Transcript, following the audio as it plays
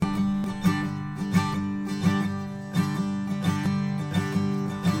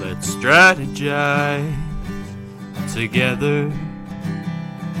strategize together.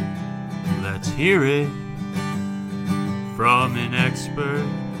 Let's hear it from an expert.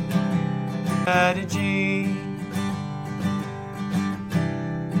 Strategy.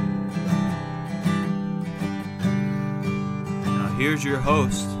 Now here's your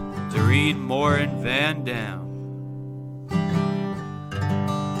host, Doreen Morin Van Dam.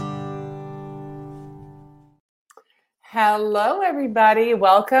 Hello, everybody.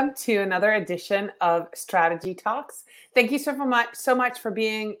 Welcome to another edition of Strategy Talks. Thank you so much for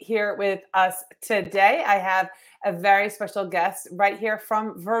being here with us today. I have a very special guest right here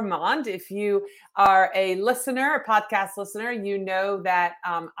from Vermont. If you are a listener, a podcast listener, you know that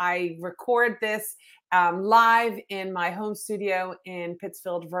I record this live in my home studio in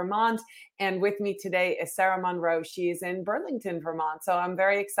Pittsfield, Vermont. And with me today is Sarah Monroe. She is in Burlington, Vermont. So I'm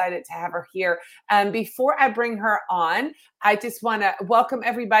very excited to have her here. Before I bring her on, I just want to welcome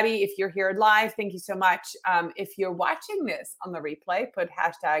everybody. If you're here live, thank you so much. If you're watching this on the replay, put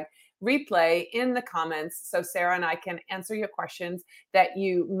hashtag replay in the comments so Sarah and I can answer your questions that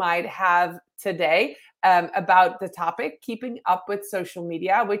you might have today about the topic, keeping up with social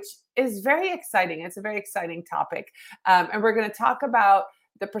media, which is very exciting. It's a very exciting topic. And we're going to talk about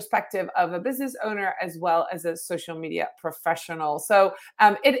the perspective of a business owner as well as a social media professional. So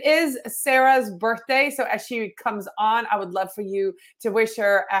it is Sarah's birthday. So as she comes on, I would love for you to wish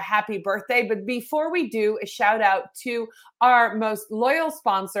her a happy birthday. But before we do, a shout out to our most loyal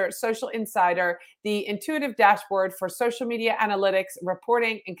sponsor, Social Insider, the intuitive dashboard for social media analytics,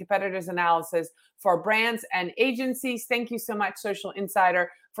 reporting, and competitors analysis for brands and agencies. Thank you so much, Social Insider,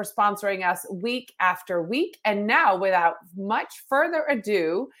 for sponsoring us week after week. And now, without much further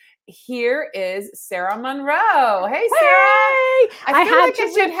ado, here is Sarah Monroe. Hey, Sarah. I feel like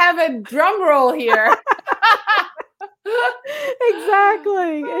I should have a drum roll here.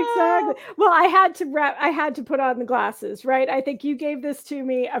 Exactly. Well, I had to put on the glasses, right? I think you gave this to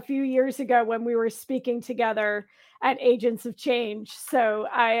me a few years ago when we were speaking together at Agents of Change. So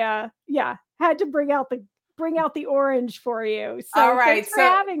I had to bring out the orange for you. So all right, thanks for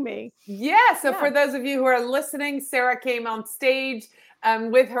having me. Yeah. So for those of you who are listening, Sarah came on stage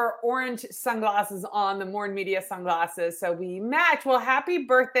with her orange sunglasses on, the Morin Media sunglasses. So we match. Well, happy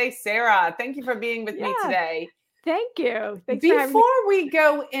birthday, Sarah. Thank you for being with me today. Thank you. Thanks Before we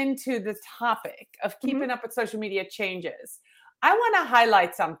go into the topic of keeping up with social media changes, I want to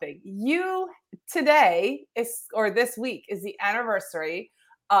highlight something. This week is the anniversary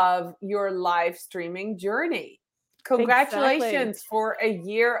of your live streaming journey. Congratulations for a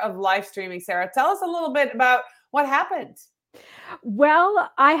year of live streaming, Sarah. Tell us a little bit about what happened. Well,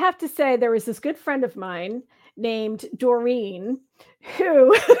 I have to say there was this good friend of mine named Doreen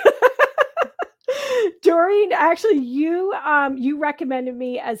who Doreen, actually, you recommended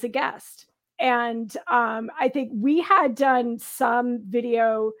me as a guest. And I think we had done some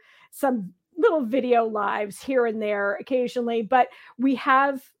little video lives here and there occasionally, but we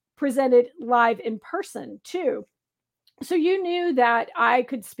have presented live in person too. So you knew that I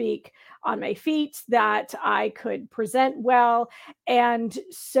could speak on my feet, that I could present well. And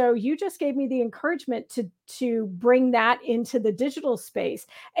so you just gave me the encouragement to bring that into the digital space.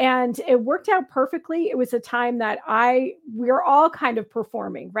 And it worked out perfectly. It was a time that we're all kind of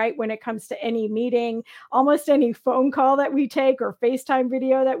performing, right? When it comes to any meeting, almost any phone call that we take or FaceTime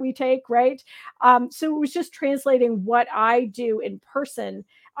video that we take, right? So it was just translating what I do in person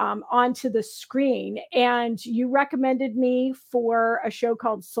onto the screen. And you recommended me for a show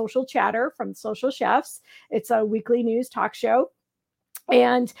called Social Chatter from Social Chefs. It's a weekly news talk show.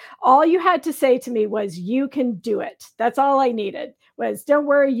 And all you had to say to me was, you can do it. That's all I needed was, don't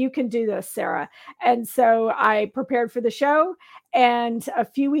worry, you can do this, Sarah. And so I prepared for the show. And a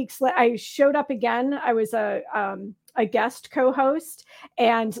few weeks later, I showed up again. I was a guest co-host,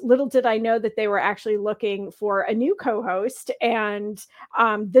 and little did I know that they were actually looking for a new co-host. And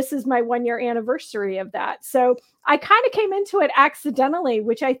this is my 1-year anniversary of that. So I kind of came into it accidentally,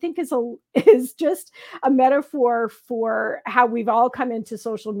 which I think is just a metaphor for how we've all come into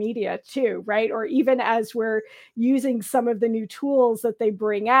social media too, right? Or even as we're using some of the new tools that they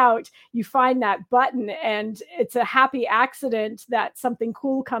bring out, you find that button and it's a happy accident that something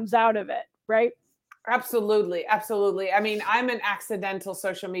cool comes out of it, right? Absolutely. I mean, I'm an accidental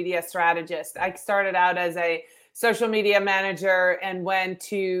social media strategist. I started out as a social media manager and went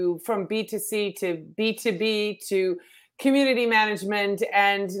from B2C to B2B to community management.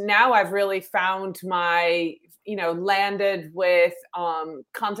 And now I've really found my, landed with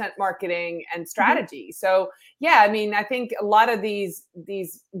content marketing and strategy. Mm-hmm. So yeah, I mean, I think a lot of these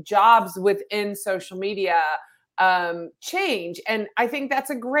jobs within social media change. And I think that's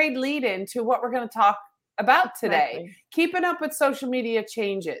a great lead in to what we're going to talk about today. Exactly. Keeping up with social media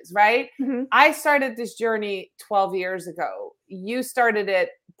changes, right? Mhm. I started this journey 12 years ago. You started it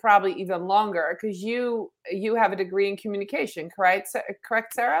probably even longer because you have a degree in communication, correct?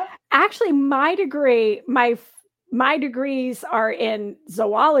 Correct, Sarah? Actually, my degrees are in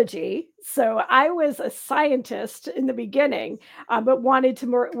zoology. So I was a scientist in the beginning, but wanted to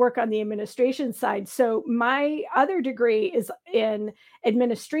work on the administration side. So my other degree is in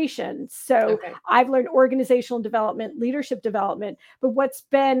administration. So Okay. I've learned organizational development, leadership development. But what's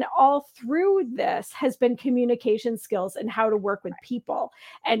been all through this has been communication skills and how to work with people.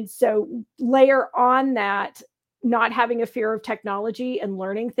 And so layer on that, not having a fear of technology and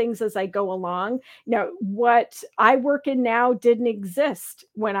learning things as I go along. What I work in now didn't exist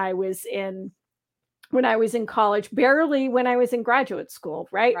when I was in college, barely when I was in graduate school,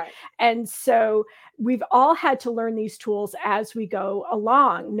 right? Right. And so we've all had to learn these tools as we go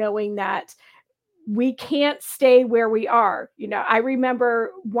along, knowing that we can't stay where we are. I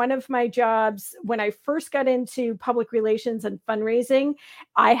remember one of my jobs when I first got into public relations and fundraising,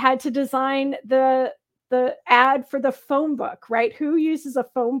 I had to design the ad for the phone book, right? Who uses a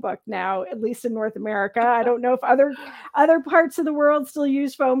phone book now, at least in North America? I don't know if other parts of the world still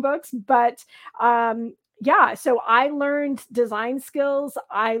use phone books, but yeah, so I learned design skills.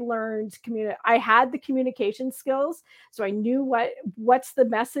 I learned I had the communication skills, so I knew what's the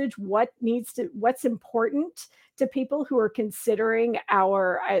message, what's important to people who are considering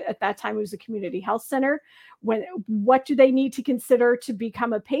at that time it was a community health center. What do they need to consider to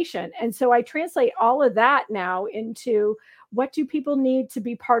become a patient? And so I translate all of that now into what do people need to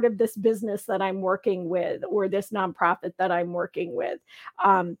be part of this business that I'm working with or this nonprofit that I'm working with.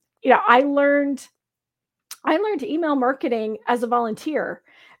 I learned email marketing as a volunteer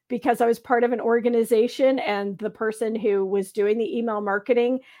because I was part of an organization and the person who was doing the email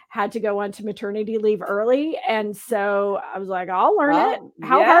marketing had to go on to maternity leave early. And so I was like, I'll learn it.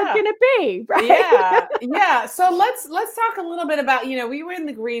 How hard can it be? Right. Yeah. Yeah. So let's talk a little bit about, we were in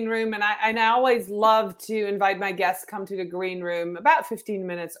the green room and I always love to invite my guests come to the green room about 15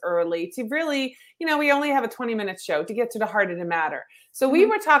 minutes early to really, we only have a 20-minute show to get to the heart of the matter. So we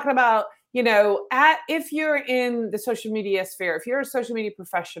were talking about, if you're in the social media sphere, if you're a social media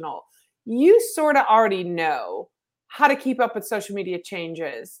professional, you sort of already know how to keep up with social media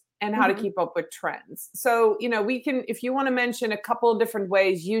changes and how to keep up with trends. So, we can, if you want to mention a couple of different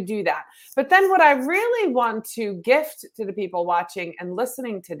ways, you do that. But then what I really want to gift to the people watching and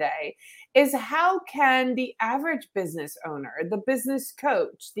listening today is how can the average business owner, the business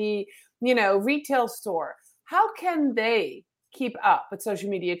coach, the, retail store, how can they keep up with social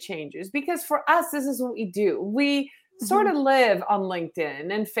media changes? Because for us, this is what we do. We sort of live on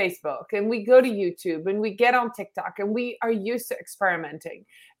LinkedIn and Facebook, and we go to YouTube and we get on TikTok, and we are used to experimenting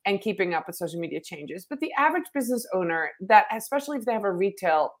and keeping up with social media changes. But the average business owner, that especially if they have a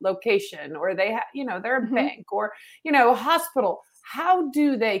retail location or they have, they're a bank or, a hospital, how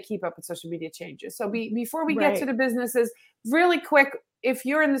do they keep up with social media changes? So before we get to the businesses, really quick, if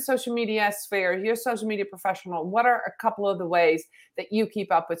you're in the social media sphere, you're a social media professional, what are a couple of the ways that you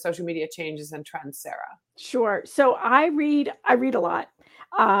keep up with social media changes and trends, Sarah? Sure. So I read a lot.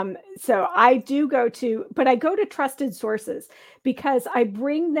 So I go to trusted sources because I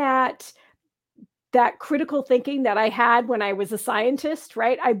bring that critical thinking that I had when I was a scientist,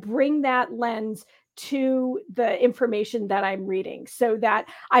 right? I bring that lens to the information that I'm reading so that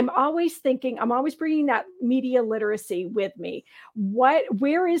I'm always bringing that media literacy with me.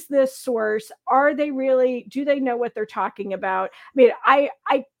 Where is this source? Do they know what they're talking about? I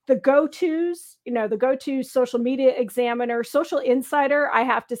mean, the go-to Social Media Examiner, Social Insider, I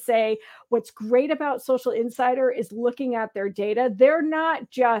have to say, what's great about Social Insider is looking at their data. They're not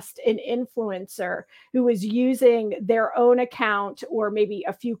just an influencer who is using their own account or maybe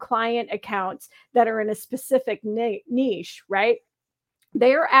a few client accounts that are in a specific niche, right?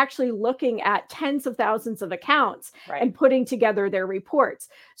 They are actually looking at tens of thousands of accounts and putting together their reports.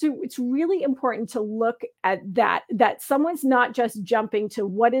 So it's really important to look at that someone's not just jumping to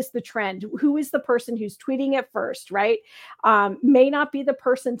what is the trend, who is the person who's tweeting it first, right? May not be the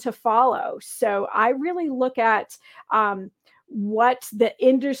person to follow. So I really look at what the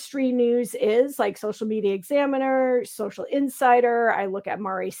industry news is, like Social Media Examiner, Social Insider. I look at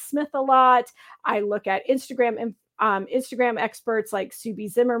Mari Smith a lot. I look at Instagram experts like Subi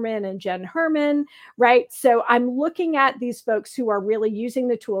Zimmerman and Jen Herman, right? So I'm looking at these folks who are really using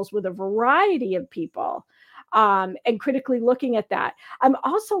the tools with a variety of people and critically looking at that. I'm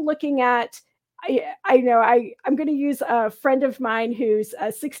also looking at I know I'm going to use a friend of mine who's a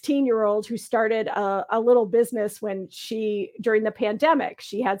 16-year-old who started a little business during the pandemic.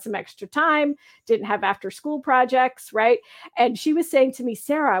 She had some extra time, didn't have after school projects, right? And she was saying to me,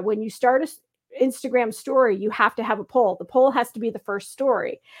 Sarah, when you start a Instagram story, you have to have a poll. The poll has to be the first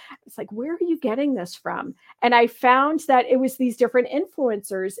story. It's like, where are you getting this from? And I found that it was these different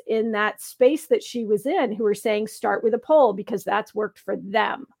influencers in that space that she was in who were saying, start with a poll because that's worked for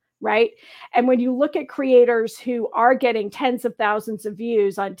them. Right. And when you look at creators who are getting tens of thousands of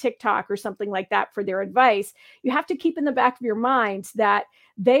views on TikTok or something like that for their advice, you have to keep in the back of your mind that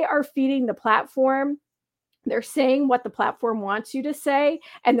they are feeding the platform. They're saying what the platform wants you to say,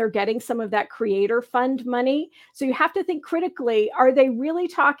 and they're getting some of that creator fund money. So you have to think critically, are they really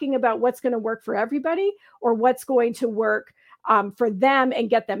talking about what's going to work for everybody or what's going to work for them and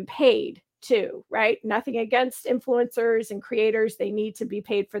get them paid too, right? Nothing against influencers and creators. They need to be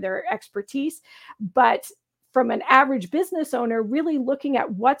paid for their expertise. But from an average business owner, really looking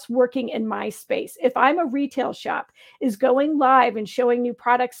at what's working in my space. If I'm a retail shop, is going live and showing new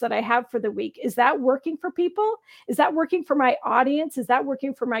products that I have for the week, is that working for people? Is that working for my audience? Is that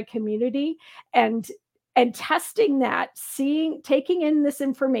working for my community? And testing that, taking in this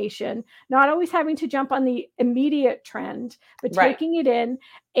information, not always having to jump on the immediate trend, but taking it in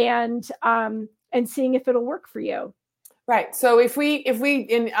and seeing if it'll work for you. Right. So if we,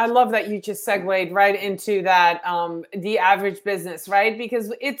 and I love that you just segued right into that, the average business, right?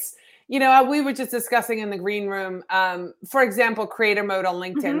 Because it's, we were just discussing in the green room, for example, creator mode on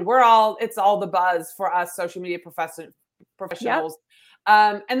LinkedIn. Mm-hmm. It's all the buzz for us social media professionals.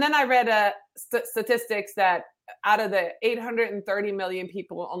 Yep. And then I read statistics that out of the 830 million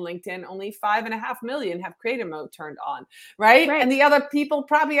people on LinkedIn, only 5.5 million have creator mode turned on, right? And the other people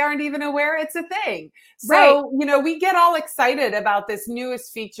probably aren't even aware it's a thing. So, we get all excited about this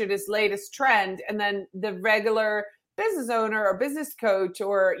newest feature, this latest trend, and then the regular business owner or business coach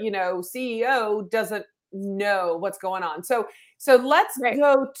or, CEO doesn't know what's going on. So let's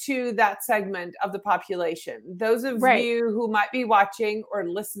go to that segment of the population. Those of you who might be watching or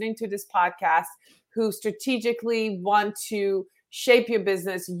listening to this podcast who strategically want to shape your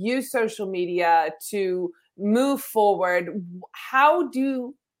business, use social media to move forward. How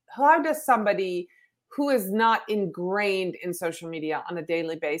does somebody who is not ingrained in social media on a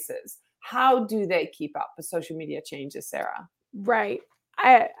daily basis, how do they keep up with social media changes, Sarah? Right.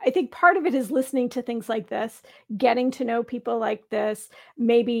 I think part of it is listening to things like this, getting to know people like this,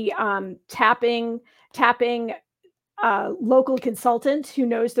 maybe tapping local consultant who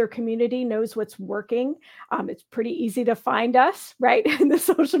knows their community, knows what's working. It's pretty easy to find us, right, in the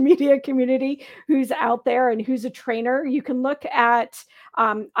social media community, who's out there and who's a trainer. You can look at,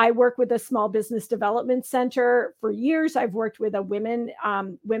 I work with a small business development center for years. I've worked with a women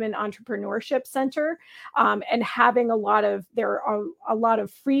entrepreneurship center, and having there are a lot of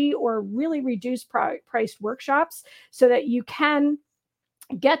free or really reduced priced workshops so that you can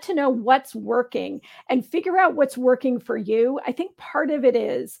get to know what's working and figure out what's working for you. I think part of it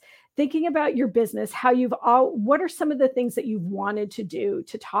is thinking about your business, what are some of the things that you've wanted to do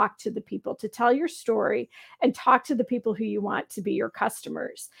to talk to the people, to tell your story and talk to the people who you want to be your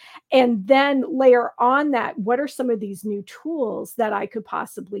customers. And then layer on that, what are some of these new tools that I could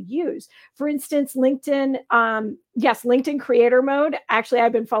possibly use? For instance, LinkedIn, LinkedIn Creator Mode. Actually,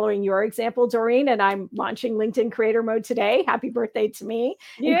 I've been following your example, Doreen, and I'm launching LinkedIn Creator Mode today. Happy birthday to me.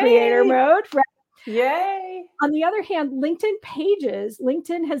 Yay. In Creator Mode. Right? Yay. On the other hand,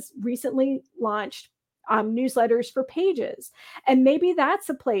 LinkedIn has recently launched newsletters for pages. And maybe that's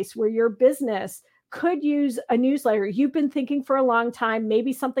a place where your business could use a newsletter. You've been thinking for a long time,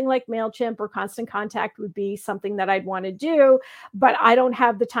 maybe something like MailChimp or Constant Contact would be something that I'd want to do, but I don't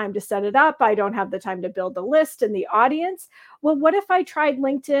have the time to set it up. I don't have the time to build the list and the audience. Well, what if I tried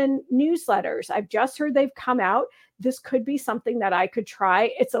LinkedIn newsletters? I've just heard they've come out. This could be something that I could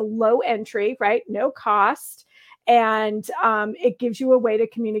try. It's a low entry, right? No cost. And it gives you a way to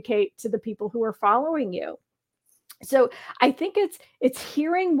communicate to the people who are following you. So I think it's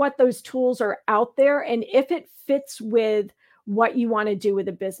hearing what those tools are out there and if it fits with what you want to do with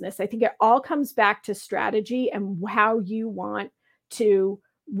a business. I think it all comes back to strategy and how you want to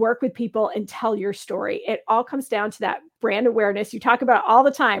work with people and tell your story. It all comes down to that brand awareness you talk about all the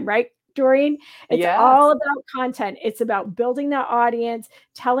time, right, Doreen? It's all about content. It's about building that audience,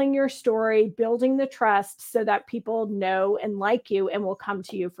 telling your story, building the trust so that people know and like you and will come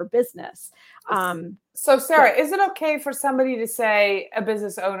to you for business. So Sarah, is it okay for somebody to say, a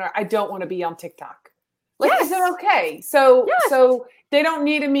business owner, I don't want to be on TikTok? Is it okay? So they don't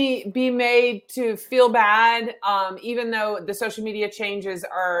need to be made to feel bad, even though the social media changes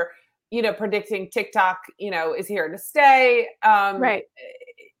are predicting TikTok, is here to stay. Right.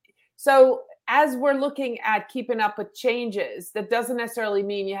 So as we're looking at keeping up with changes, that doesn't necessarily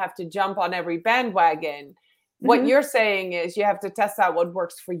mean you have to jump on every bandwagon. What you're saying is you have to test out what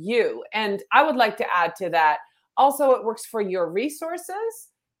works for you. And I would like to add to that, also it works for your resources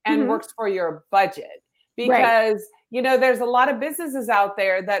and works for your budget. Because, there's a lot of businesses out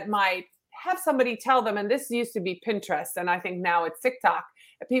there that might have somebody tell them, and this used to be Pinterest, and I think now it's TikTok.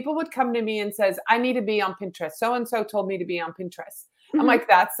 People would come to me and says, I need to be on Pinterest. So-and-so told me to be on Pinterest. I'm like,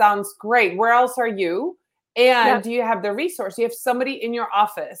 that sounds great. Where else are you? And do you have the resource? You have somebody in your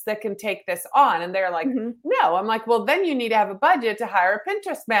office that can take this on. And they're like, no. I'm like, well, then you need to have a budget to hire a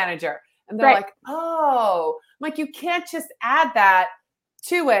Pinterest manager. And they're like, oh, I'm like, you can't just add that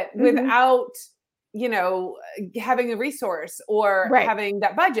to it without, having a resource or having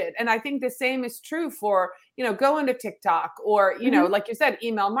that budget. And I think the same is true for, going to TikTok or, like you said,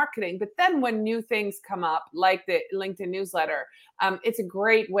 email marketing. But then when new things come up, like the LinkedIn newsletter, it's a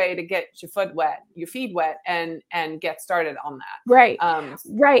great way to get your feet wet and get started on that. Right.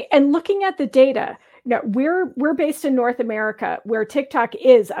 Right. And looking at the data, we're based in North America, where TikTok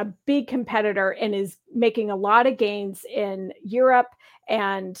is a big competitor and is making a lot of gains in Europe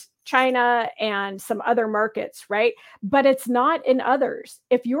and China and some other markets, right? But it's not in others.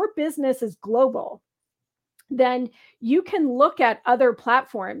 If your business is global, then you can look at other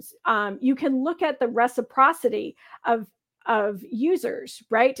platforms. You can look at the reciprocity of users,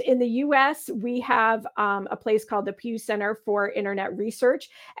 right? In the US, we have a place called the Pew Center for Internet Research,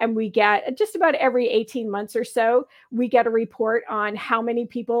 and we get just about every 18 months or so, we get a report on how many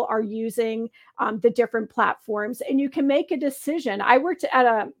people are using the different platforms, and you can make a decision. I worked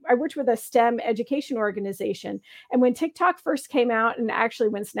with a STEM education organization, and when TikTok first came out, and actually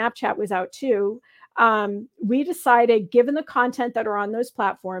when Snapchat was out too, we decided, given the content that are on those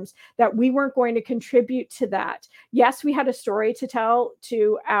platforms, that we weren't going to contribute to that. Yes, we had a story to tell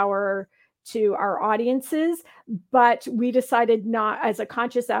to our audiences, but we decided, not as a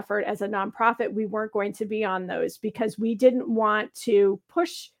conscious effort, as a nonprofit, we weren't going to be on those, because we didn't want to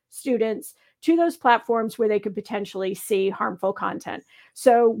push students to those platforms where they could potentially see harmful content.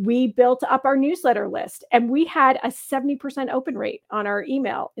 So we built up our newsletter list, and we had a 70% open rate on our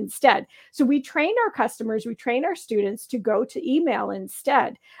email instead. So we trained our customers, we trained our students to go to email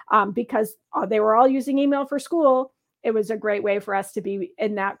instead, because they were all using email for school. It was a great way for us to be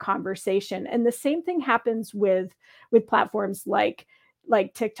in that conversation. And the same thing happens with platforms like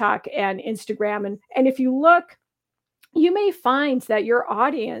TikTok and Instagram. And if you look, you may find that your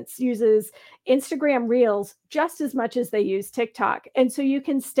audience uses Instagram Reels just as much as they use TikTok. And so you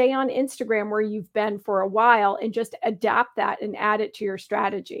can stay on Instagram where you've been for a while and just adapt that and add it to your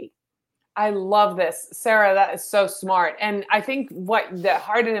strategy. I love this, Sarah. That is so smart. And I think what the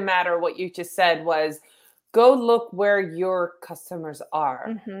heart of the matter, what you just said was, go look where your customers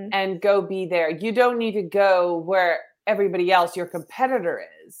are and go be there. You don't need to go where everybody else, your competitor,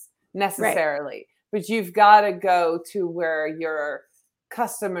 is necessarily. Right. But you've got to go to where your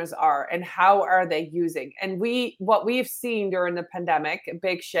customers are and how are they using. And what we've seen during the pandemic, a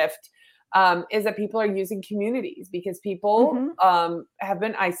big shift, is that people are using communities, because people have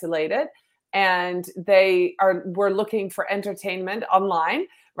been isolated and were looking for entertainment online,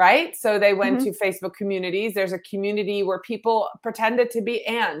 right? So they went to Facebook communities. There's a community where people pretended to be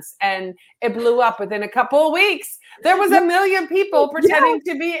ants, and it blew up within a couple of weeks. There was 1 million people pretending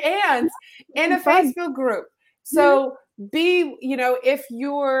to be ants in a Facebook group. So if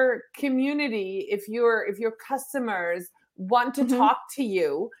your community, if your customers want to talk to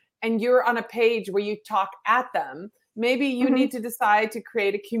you and you're on a page where you talk at them, maybe you need to decide to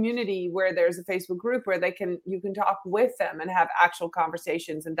create a community where there's a Facebook group where you can talk with them and have actual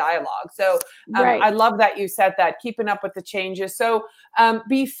conversations and dialogue. So I love that you said that, keeping up with the changes. So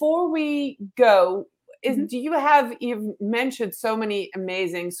before we go, you've mentioned so many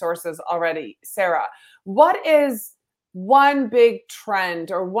amazing sources already, Sarah. What is one big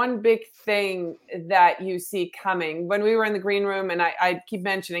trend or one big thing that you see coming? When we were in the green room, and I keep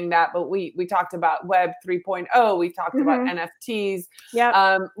mentioning that, but we talked about Web 3.0, we talked about NFTs.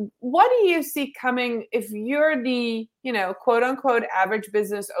 What do you see coming if you're the, quote unquote, average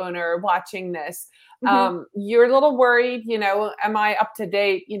business owner watching this? You're a little worried, am I up to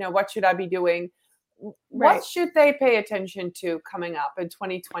date? What should I be doing? What should they pay attention to coming up in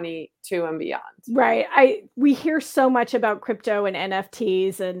 2022 and beyond? Right. We hear so much about crypto and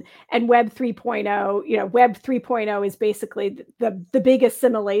NFTs and Web 3.0. Web 3.0 is basically the big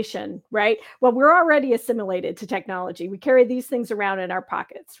assimilation, right? Well, we're already assimilated to technology. We carry these things around in our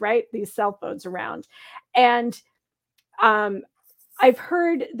pockets, right? These cell phones around. And I've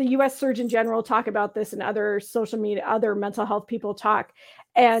heard the US Surgeon General talk about this and other social media, other mental health people talk,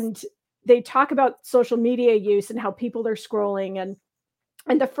 and they talk about social media use and how people are scrolling,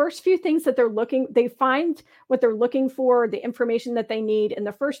 and the first few things that they find what they're looking for, the information that they need in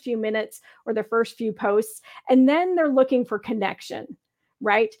the first few minutes or the first few posts, and then they're looking for connection,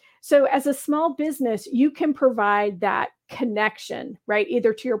 right? So as a small business, you can provide that connection, right?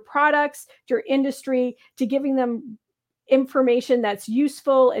 Either to your products, to your industry, to giving them information that's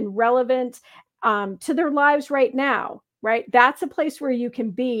useful and relevant to their lives right now, right? That's a place where you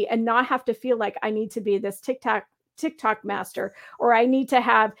can be and not have to feel like I need to be this TikTok master, or I need to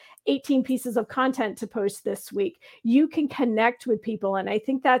have 18 pieces of content to post this week. You can connect with people. And I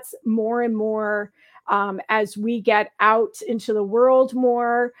think that's more and more as we get out into the world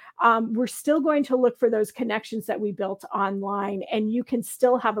more, we're still going to look for those connections that we built online. And you can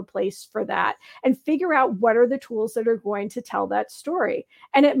still have a place for that and figure out what are the tools that are going to tell that story.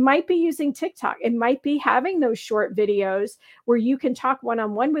 And it might be using TikTok. It might be having those short videos where you can talk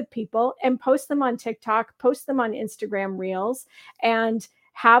one-on-one with people and post them on TikTok, post them on Instagram Reels, and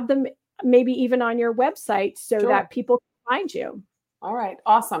have them maybe even on your website so that people can find you. All right.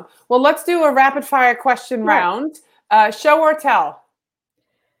 Awesome. Well, let's do a rapid fire question round. Show or tell?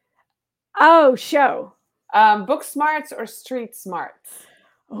 Oh, show. Book smarts or street smarts?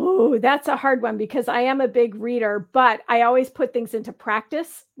 Oh, that's a hard one because I am a big reader, but I always put things into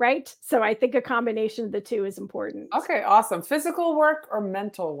practice, right? So I think a combination of the two is important. Okay, awesome. Physical work or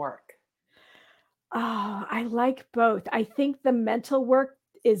mental work? Oh, I like both. I think the mental work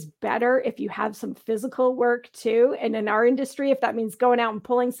is better if you have some physical work too. And in our industry, if that means going out and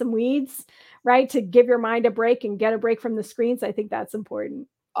pulling some weeds, right, to give your mind a break and get a break from the screens, I think that's important.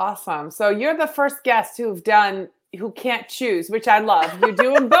 Awesome. So you're the first guest who can't choose, which I love. You're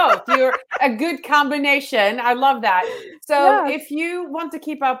doing both. You're a good combination. I love that. So if you want to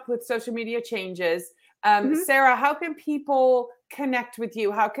keep up with social media changes, Sarah, how can people connect with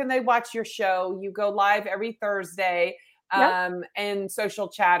you? How can they watch your show? You go live every Thursday. And Social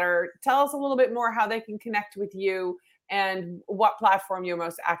Chatter. Tell us a little bit more how they can connect with you and what platform you're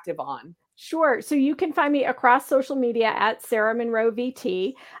most active on. Sure. So you can find me across social media at Sarah Monroe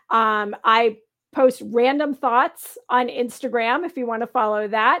VT. I post random thoughts on Instagram if you want to follow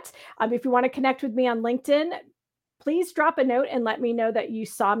that. If you want to connect with me on LinkedIn, please drop a note and let me know that you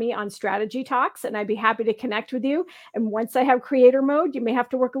saw me on Strategy Talks, and I'd be happy to connect with you. And once I have creator mode, you may have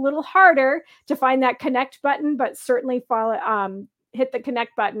to work a little harder to find that connect button, but certainly hit the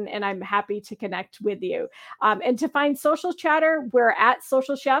connect button and I'm happy to connect with you. And to find Social Chatter, we're at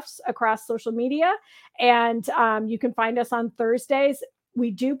Social Chefs across social media. And you can find us on Thursdays.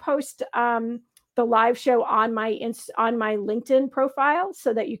 We do post the live show on my LinkedIn profile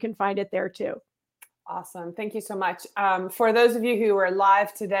so that you can find it there too. Awesome. Thank you so much. For those of you who are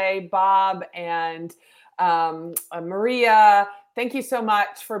live today, Bob and Maria, thank you so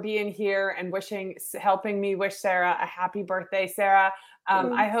much for being here and helping me wish Sarah a happy birthday, Sarah.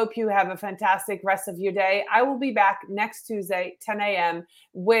 I hope you have a fantastic rest of your day. I will be back next Tuesday, 10 a.m.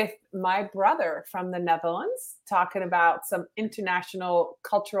 with my brother from the Netherlands, talking about some international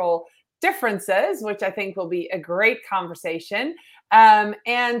cultural differences, which I think will be a great conversation.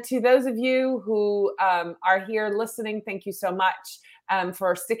 And to those of you who are here listening, thank you so much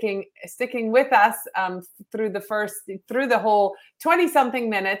for sticking with us through the whole 20-something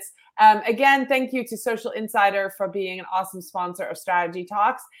minutes. Again, thank you to Social Insider for being an awesome sponsor of Strategy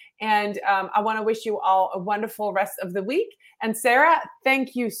Talks. And I want to wish you all a wonderful rest of the week. And Sarah,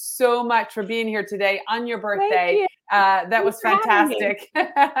 thank you so much for being here today on your birthday. That was fantastic.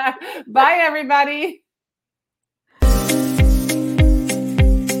 Bye, everybody.